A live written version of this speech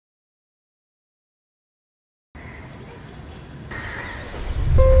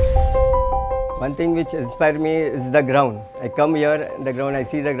One thing which inspires me is the ground. I come here, the ground, I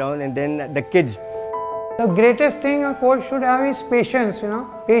see the ground, and then the kids. The greatest thing a coach should have is patience,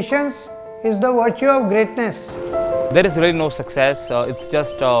 Patience is the virtue of greatness. There is really no success, it's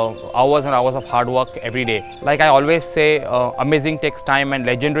just hours and hours of hard work every day. Like I always say, amazing takes time and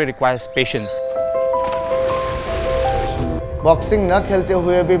legendary requires patience. Boxing न खेलते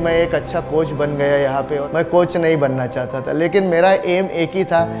हुए भी मैं एक अच्छा coach बन गया यहाँ पे, और मैं कोच नहीं बनना चाहता था, लेकिन मेरा एम एक ही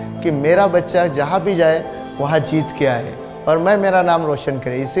था कि मेरा बच्चा जहाँ भी जाए वहाँ जीत के आए और मैं मेरा नाम रोशन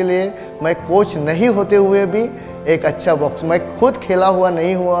करे। इसीलिए मैं कोच नहीं होते हुए भी एक अच्छा बॉक्स, मैं खुद खेला हुआ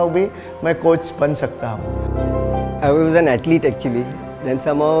नहीं हुआ भी मैं कोच बन सकता हूँ। I was an athlete actually. Then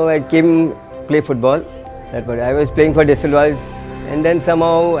somehow I came play football. I was playing for Desilvas, and then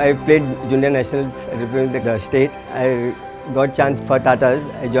somehow I played junior nationals, I represented the state. I got chance for Tatas.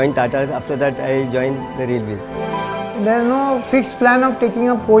 I joined Tatas. After that, I joined the railways. There's no fixed plan of taking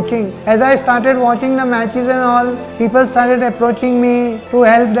up coaching. As I started watching the matches and all, people started approaching me to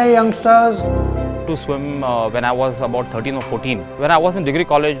help the youngsters. To swim when I was about 13 or 14. When I was in degree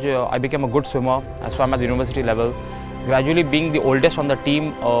college, I became a good swimmer. I swam at the university level. Gradually, being the oldest on the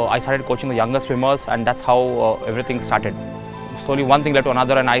team, I started coaching the younger swimmers, and that's how everything started. Slowly, one thing led to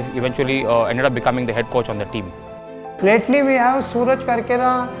another, and I eventually ended up becoming the head coach on the team. Lately, we have Suraj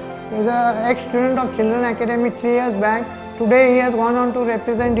Karkera, is an ex-student of Children Academy 3 years back. Today, he has gone on to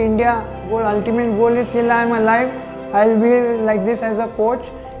represent India. Ultimate goal is till I am alive, I will be like this as a coach.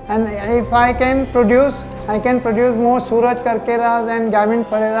 And if I can produce more Suraj Karkeras and Gavin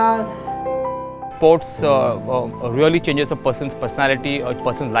Ferreiras. Sports really changes a person's personality, a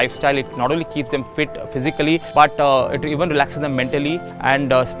person's lifestyle. It not only keeps them fit physically, but it even relaxes them mentally.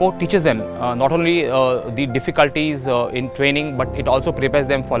 And sport teaches them not only the difficulties in training, but it also prepares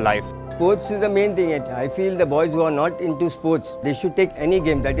them for life. Sports is the main thing. I feel the boys who are not into sports, they should take any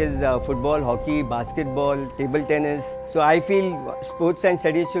game, that is football, hockey, basketball, table tennis. So I feel sports and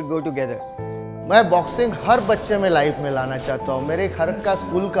studies should go together. मैं boxing हर बच्चे में life में लाना चाहता हूँ। मेरे घर का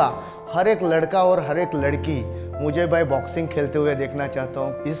स्कूल का हर एक लड़का और हर एक लड़की मुझे भाई बॉक्सिंग खेलते हुए देखना चाहता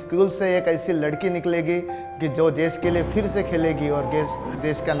हूँ। इस स्कूल से एक ऐसी लड़की निकलेगी कि जो देश के लिए फिर से खेलेगी और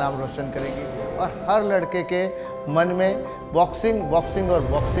देश का नाम रोशन करेगी, और हर लड़के के मन में बॉक्सिंग और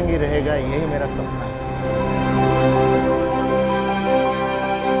बॉक्सिंग ही रहेगा, यही मेरा सपना है।